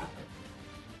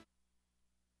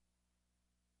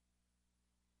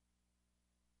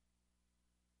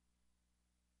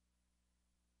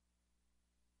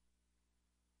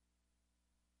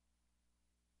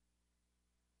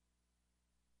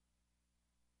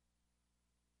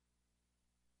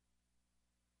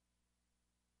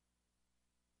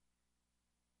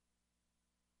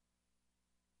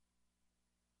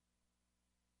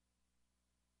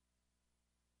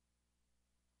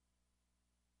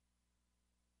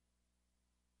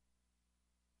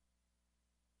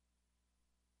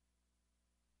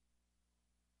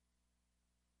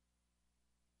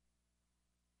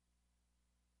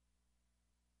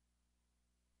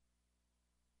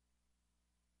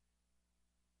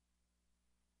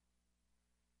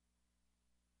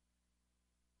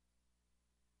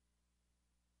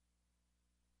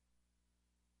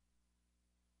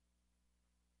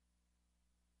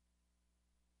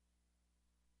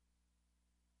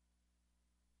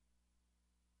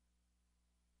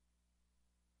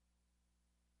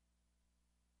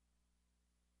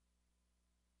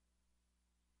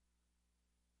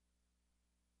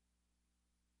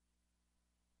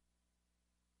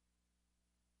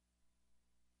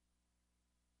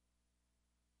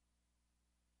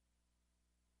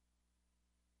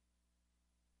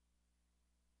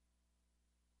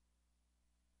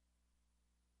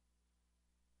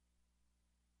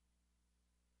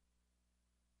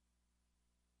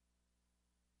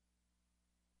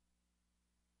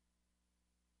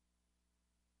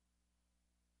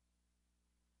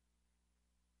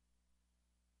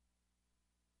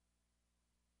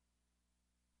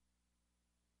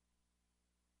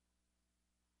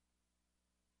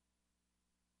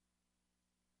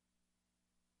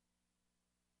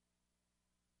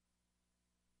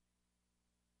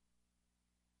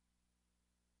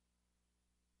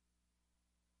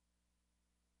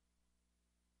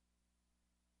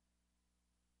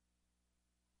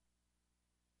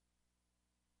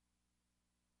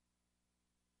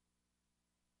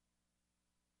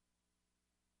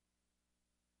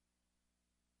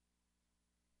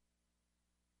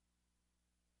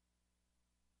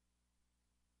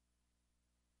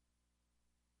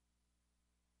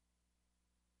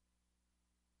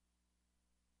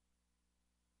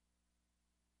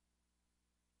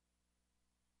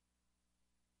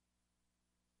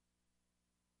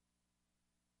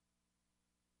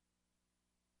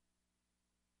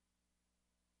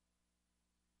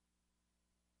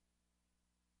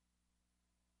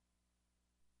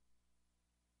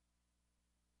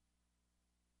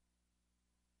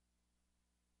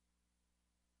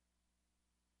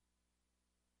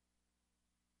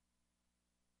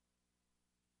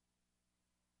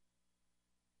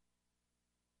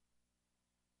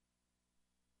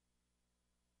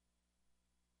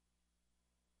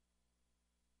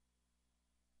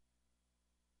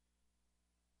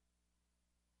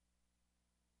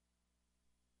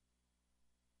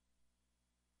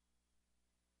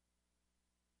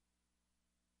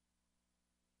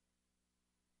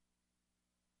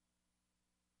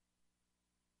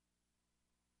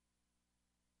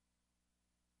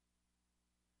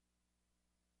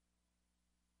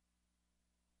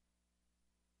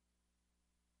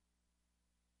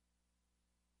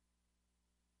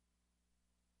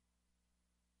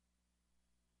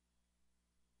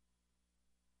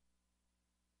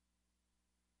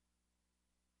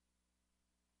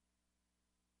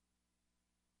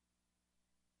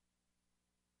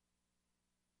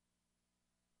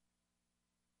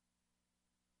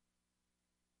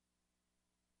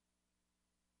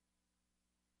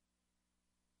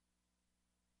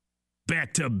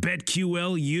 Back to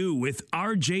BetQLU with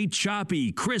RJ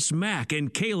Choppy, Chris Mack,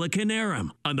 and Kayla Canarum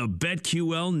on the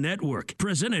BetQL Network,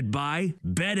 presented by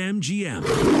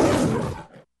BetMGM.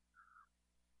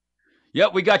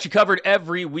 Yep, we got you covered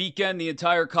every weekend. The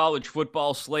entire college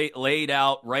football slate laid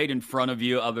out right in front of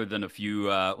you, other than a few,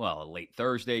 a late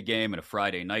Thursday game and a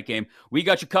Friday night game. We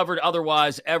got you covered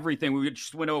otherwise, everything. We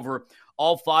just went over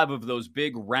all 5 of those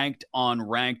big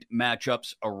ranked-on-ranked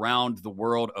matchups around the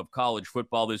world of college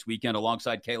football this weekend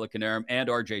alongside Kayla Canarum and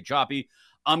RJ Choppy.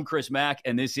 I'm Chris Mack,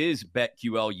 and this is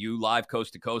BetQLU, live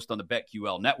coast-to-coast on the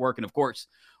BetQL Network. And, of course,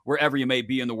 wherever you may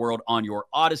be in the world on your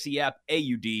Odyssey app,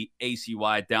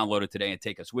 AUDACY. Download it today and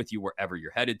take us with you wherever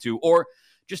you're headed to. Or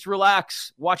just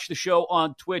relax. Watch the show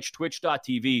on Twitch,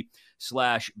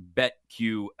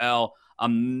 twitch.tv/BetQL.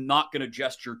 I'm not going to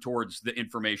gesture towards the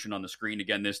information on the screen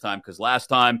again this time because last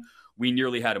time we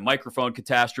nearly had a microphone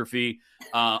catastrophe.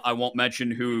 I won't mention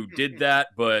who did that,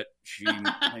 but she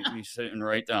might be sitting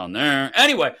right down there.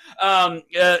 Anyway,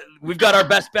 we've got our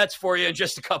best bets for you in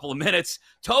just a couple of minutes.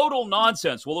 Total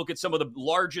nonsense. We'll look at some of the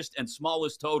largest and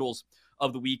smallest totals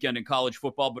of the weekend in college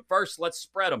football. But first, let's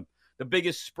spread them. The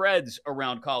biggest spreads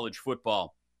around college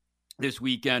football this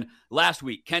weekend. Last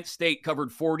week, Kent State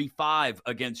covered 45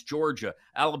 against Georgia.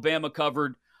 Alabama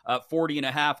covered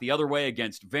 40.5 the other way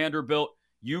against Vanderbilt.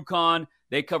 UConn,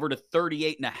 they covered a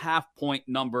 38.5 point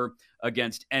number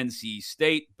against NC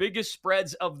State. Biggest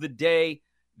spreads of the day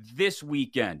this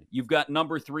weekend. You've got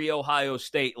number 3 Ohio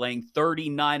State laying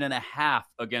 39.5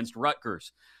 against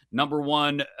Rutgers. Number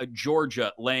 1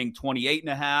 Georgia laying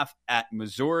 28.5 at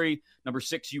Missouri. Number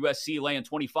 6 USC laying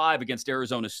 25 against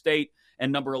Arizona State.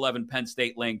 And number 11 Penn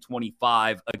State laying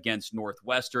 25 against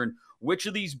Northwestern. Which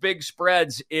of these big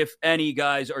spreads, if any,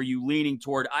 guys, are you leaning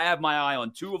toward? I have my eye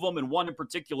on 2 of them, and one in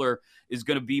particular is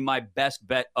going to be my best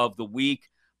bet of the week.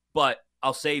 But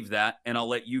I'll save that, and I'll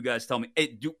let you guys tell me.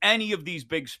 Do any of these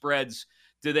big spreads,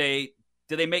 do they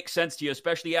make sense to you,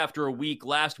 especially after a week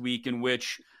last week in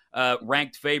which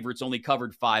ranked favorites only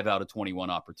covered 5 out of 21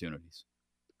 opportunities?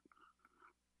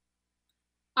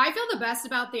 I feel the best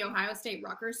about the Ohio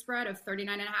State-Rutgers spread of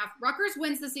 39.5. Rutgers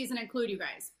wins the season include, you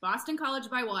guys, Boston College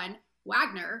by 1,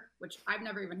 Wagner, which I've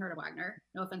never even heard of Wagner.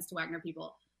 No offense to Wagner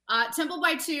people. Temple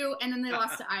by 2, and then they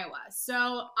lost to Iowa.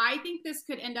 So I think this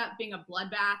could end up being a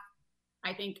bloodbath.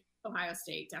 I think Ohio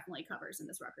State definitely covers in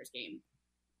this Rutgers game.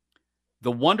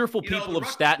 The wonderful people of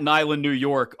Staten Island, New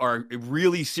York, are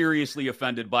really seriously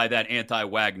offended by that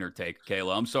anti-Wagner take,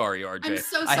 Kayla. I'm sorry, RJ. I'm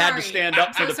so sorry. I had to stand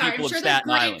up for the people of Staten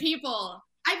Island. I'm sure they're great people.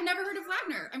 I've never heard of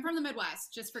Wagner. I'm from the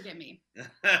Midwest. Just forgive me.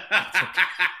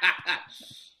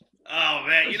 Oh,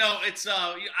 man. It's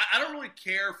I don't really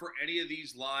care for any of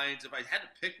these lines. If I had to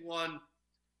pick one,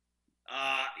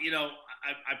 I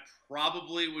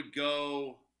probably would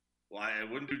go – well, I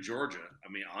wouldn't do Georgia. I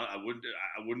mean, I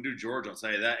wouldn't do Georgia. I'll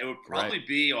tell you that. It would probably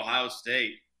be Ohio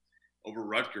State over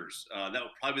Rutgers. That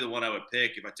would probably be the one I would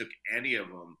pick if I took any of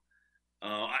them.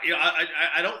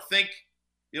 I don't think,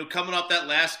 coming off that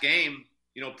last game –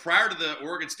 prior to the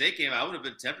Oregon State game, I would have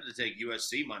been tempted to take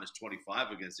USC minus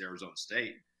 25 against Arizona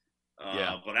State.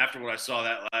 But after what I saw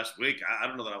that last week, I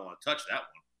don't know that I want to touch that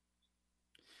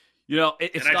one.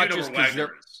 It's and not I do know just where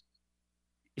Wagner is.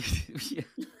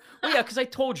 Well, yeah, because I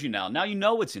told you now. Now you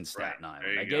know it's in Staten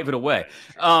Island. I gave go. it away.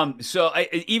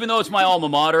 Even though it's my alma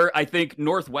mater, I think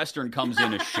Northwestern comes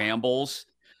in a shambles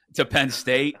to Penn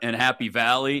State and Happy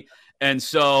Valley. And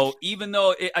so even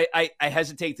though I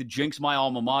hesitate to jinx my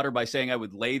alma mater by saying I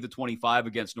would lay the 25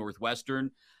 against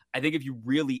Northwestern, I think if you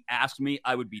really asked me,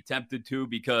 I would be tempted to,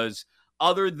 because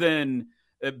other than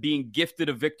being gifted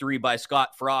a victory by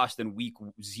Scott Frost in week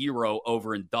 0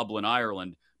 over in Dublin,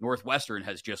 Ireland, Northwestern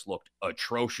has just looked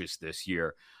atrocious this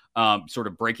year, sort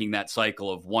of breaking that cycle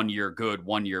of 1 year good,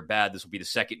 1 year bad. This will be the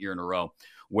second year in a row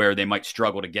where they might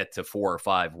struggle to get to 4 or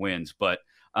 5 wins. But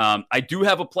I do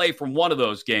have a play from one of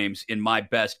those games in my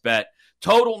best bet.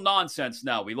 Total nonsense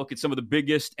now. We look at some of the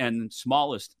biggest and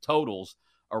smallest totals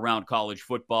around college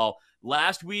football.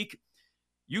 Last week,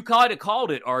 you kind of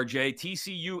called it, RJ.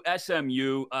 TCU,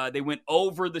 SMU, they went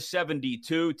over the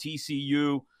 72.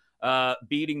 TCU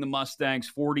beating the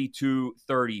Mustangs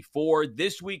 42-34.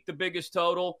 This week, the biggest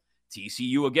total,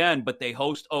 TCU again, but they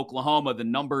host Oklahoma. The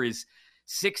number is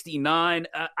 69.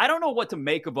 I don't know what to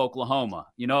make of Oklahoma.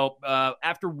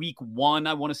 After week 1,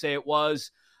 I want to say it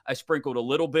was, I sprinkled a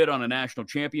little bit on a national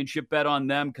championship bet on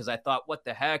them because I thought, what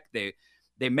the heck? They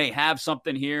may have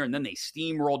something here. And then they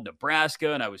steamrolled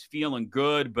Nebraska, and I was feeling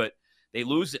good, but they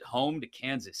lose at home to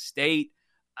Kansas State.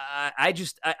 I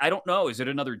don't know. Is it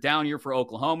another down year for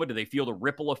Oklahoma? Do they feel the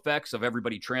ripple effects of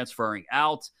everybody transferring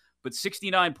out? But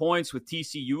 69 points with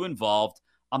TCU involved,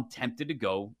 I'm tempted to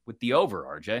go with the over,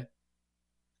 RJ.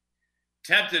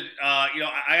 Tempted. I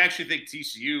actually think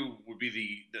TCU would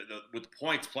be the with the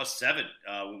points +7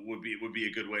 would be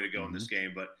a good way to go in this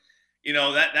game. But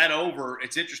that over,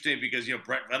 it's interesting because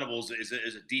Brett Venables is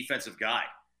a defensive guy,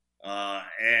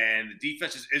 and the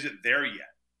defense isn't there yet.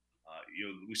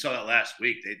 We saw that last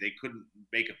week. They couldn't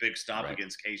make a big stop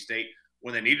against K-State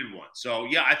when they needed one. So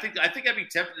yeah, I think I'd be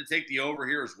tempted to take the over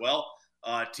here as well.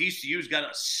 TCU's got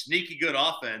a sneaky good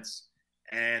offense,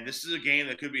 and this is a game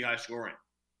that could be high scoring.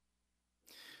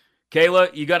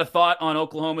 Kayla, you got a thought on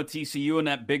Oklahoma TCU and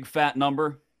that big fat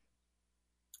number?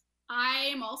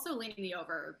 I'm also leaning the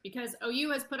over because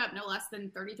OU has put up no less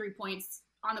than 33 points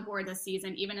on the board this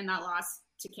season, even in that loss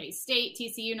to K-State.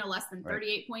 TCU no less than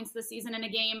 38 points this season in a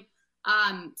game.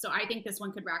 So I think this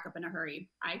one could rack up in a hurry.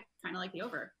 I kind of like the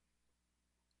over.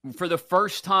 For the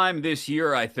first time this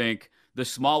year, I think the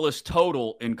smallest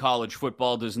total in college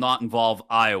football does not involve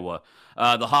Iowa.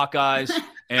 The Hawkeyes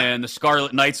and the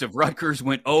Scarlet Knights of Rutgers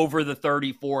went over the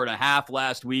 34.5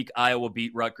 last week. Iowa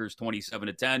beat Rutgers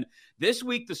 27-10. This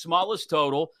week, the smallest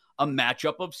total, a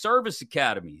matchup of service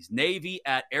academies. Navy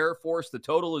at Air Force. The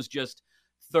total is just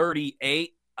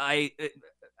 38. I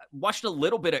watched a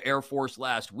little bit of Air Force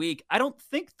last week. I don't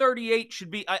think 38 should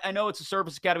be. I know it's a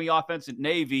service academy offense at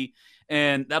Navy,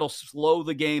 and that'll slow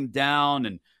the game down.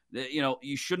 And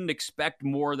you shouldn't expect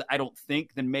more, I don't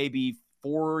think, than maybe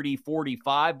 40,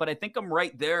 45, but I think I'm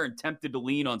right there and tempted to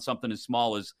lean on something as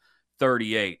small as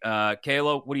 38.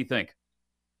 Kayla, what do you think?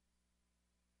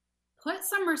 Put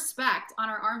some respect on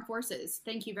our armed forces.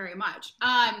 Thank you very much.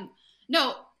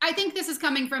 No, I think this is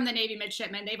coming from the Navy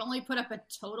midshipmen. They've only put up a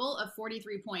total of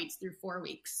 43 points through 4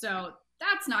 weeks, so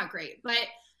that's not great. But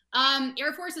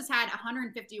Air Force has had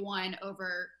 151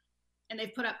 over, and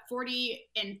they've put up 40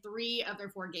 in 3 of their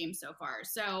 4 games so far.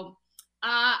 So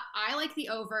I like the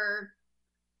over,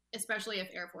 especially if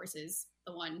Air Force is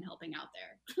the one helping out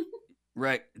there.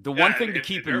 Right. The one thing to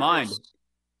keep in mind.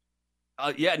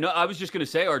 I was just going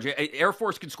to say, RJ, Air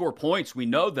Force can score points. We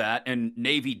know that. And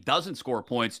Navy doesn't score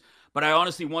points. But I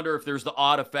honestly wonder if there's the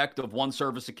odd effect of one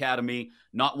service academy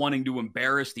not wanting to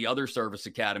embarrass the other service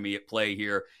academy at play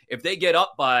here. If they get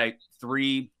up by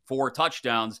 3-4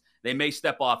 touchdowns, they may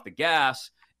step off the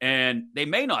gas and they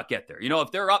may not get there.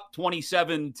 If they're up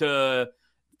 27 to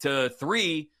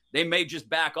 3, they may just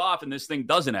back off and this thing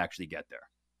doesn't actually get there.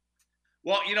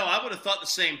 Well, I would have thought the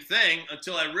same thing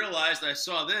until I realized I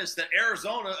saw this, that Air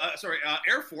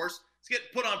Force is getting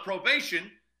put on probation.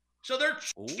 So they're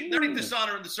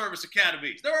dishonoring the service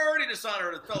academies. They're already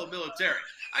dishonoring the fellow military.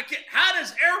 How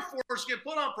does Air Force get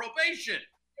put on probation?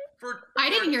 I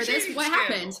didn't hear this. What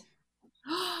happened?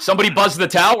 Somebody buzzed the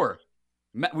tower.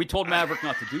 We told Maverick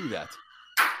not to do that.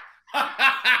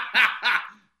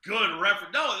 Good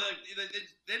reference. No,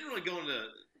 they didn't really go into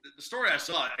the story I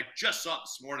saw. I just saw it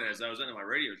this morning as I was into my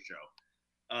radio show.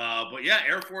 But yeah,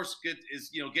 Air Force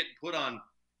is getting put on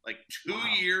like 2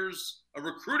 years, a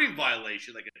recruiting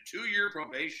violation, like a 2-year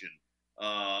probation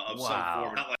of some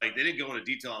form. Not like they didn't go into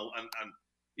detail on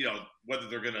whether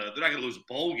they're not gonna lose a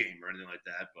bowl game or anything like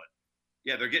that. But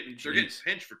yeah, they're getting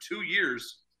pinched for 2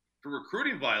 years for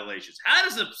recruiting violations. How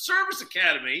does a service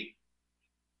academy?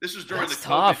 This was during the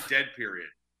COVID dead period.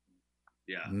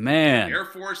 Yeah, man. Air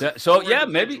Force.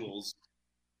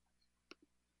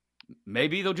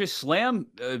 Maybe they'll just slam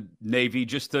Navy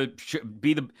just to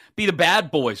be the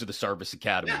bad boys of the service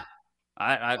academy. Yeah.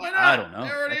 I don't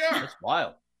know. That's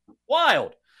wild.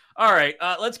 Wild. All right,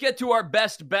 let's get to our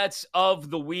best bets of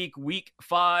the week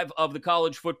 5 of the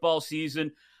college football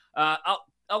season. I'll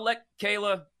let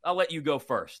Kayla. I'll let you go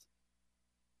first.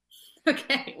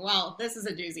 Okay, well, this is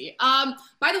a doozy.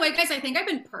 By the way, guys, I think I've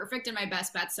been perfect in my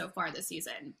best bets so far this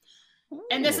season.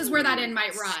 And this is where that in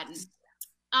might run.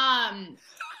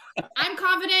 I'm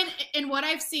confident in what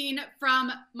I've seen from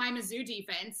my Mizzou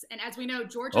defense. And as we know,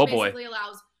 Georgia basically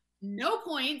allows no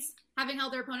points, having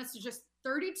held their opponents to just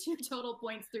 32 total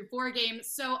points through 4 games.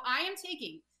 So I am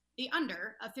taking the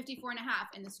under of 54.5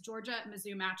 in this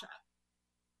Georgia-Mizzou matchup.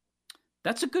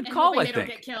 That's a good call, I think. They don't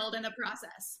get killed in the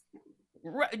process.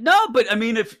 Right. No, but I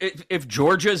mean, if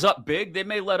Georgia's up big, they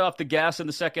may let off the gas in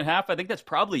the second half. I think that's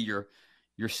probably your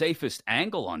safest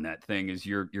angle on that thing is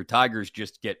your Tigers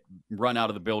just get run out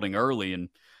of the building early and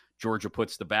Georgia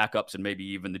puts the backups and maybe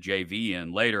even the JV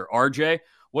in later. RJ,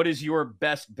 what is your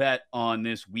best bet on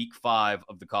this week 5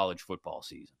 of the college football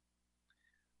season?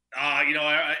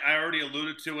 I already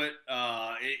alluded to it.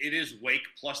 It is Wake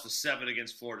plus the 7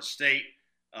 against Florida State.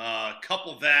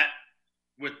 Couple that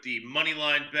with the money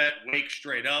line bet, Wake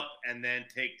straight up, and then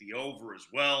take the over as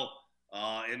well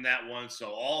in that one.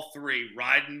 So all 3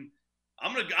 riding.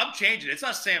 I'm changing it. It's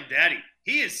not Sam Daddy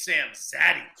He is Sam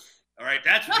Zaddy. All right,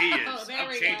 that's what he is.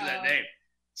 I'm changing that name.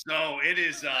 So it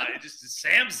is just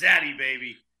Sam Zaddy,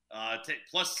 baby.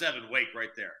 +7 Wake right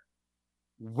there.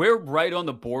 We're right on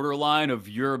the borderline of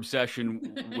your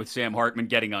obsession with Sam Hartman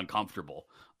getting uncomfortable.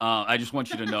 I just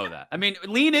want you to know that. I mean,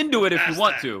 lean into it if you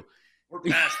want to. We're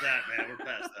past that, man. We're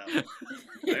past that.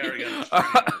 I already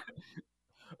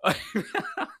got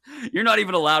You're not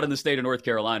even allowed in the state of North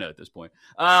Carolina at this point.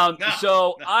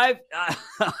 So I've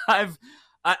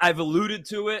alluded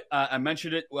to it. I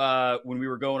mentioned it when we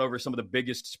were going over some of the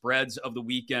biggest spreads of the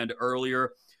weekend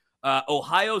earlier.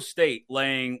 Ohio State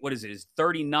laying, what is it, is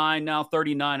 39 now,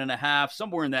 39.5,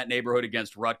 somewhere in that neighborhood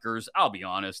against Rutgers. I'll be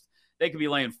honest. They could be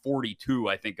laying 42,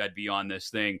 I think I'd be on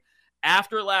this thing.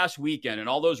 After last weekend and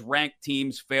all those ranked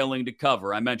teams failing to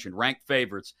cover, I mentioned ranked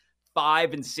favorites,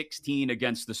 5-16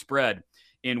 against the spread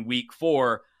in week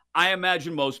 4. I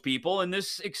imagine most people, and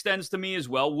this extends to me as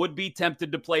well, would be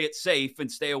tempted to play it safe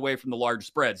and stay away from the large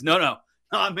spreads. No,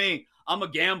 not me. I'm a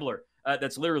gambler.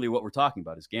 That's literally what we're talking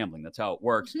about is gambling. That's how it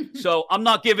works. So I'm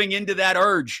not giving into that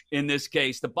urge in this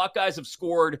case. The Buckeyes have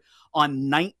scored on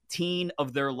 19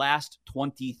 of their last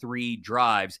 23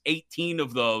 drives. 18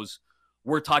 of those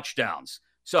were touchdowns.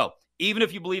 So even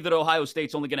if you believe that Ohio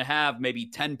State's only going to have maybe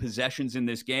 10 possessions in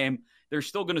this game, they're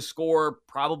still going to score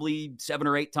probably 7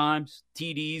 or 8 times.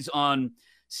 TDs on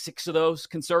 6 of those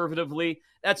conservatively.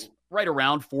 That's right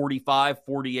around 45,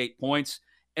 48 points.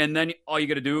 And then all you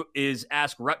got to do is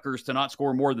ask Rutgers to not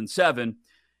score more than 7.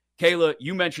 Kayla,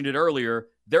 you mentioned it earlier.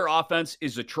 Their offense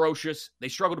is atrocious. They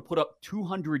struggle to put up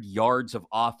 200 yards of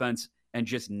offense and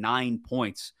just 9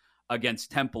 points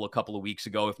against Temple a couple of weeks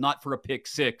ago. If not for a pick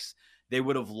 6, they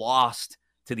would have lost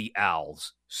to the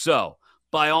Owls. So,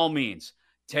 by all means,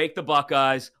 take the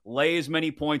Buckeyes, lay as many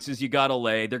points as you got to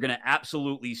lay. They're going to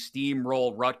absolutely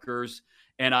steamroll Rutgers,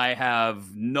 and I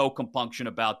have no compunction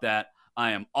about that.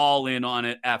 I am all in on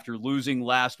it after losing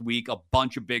last week a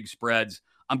bunch of big spreads.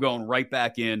 I'm going right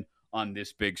back in on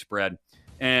this big spread.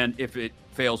 And if it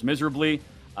fails miserably,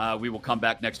 we will come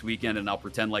back next weekend and I'll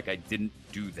pretend like I didn't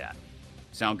do that.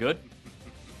 Sound good?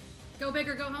 Go big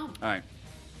or go home. All right.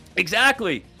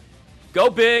 Exactly. Go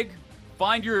big.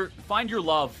 Find your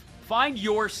love. Find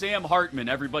your Sam Hartman,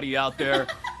 everybody out there,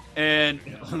 and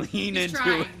lean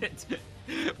into it.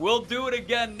 We'll do it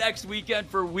again next weekend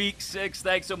for week 6.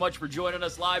 Thanks so much for joining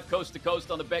us live coast to coast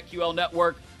on the BetQL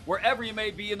network, wherever you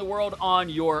may be in the world, on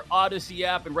your Odyssey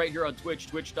app and right here on Twitch,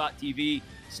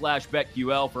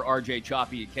 twitch.tv/BetQL for RJ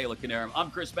Choppy and Kayla Canarum.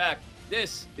 I'm Chris Mack.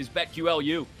 This is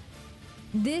BetQLU.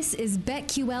 This is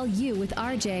BetQLU with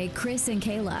RJ, Chris, and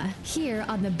Kayla, here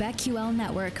on the BetQL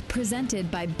network, presented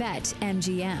by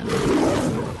BetMGM.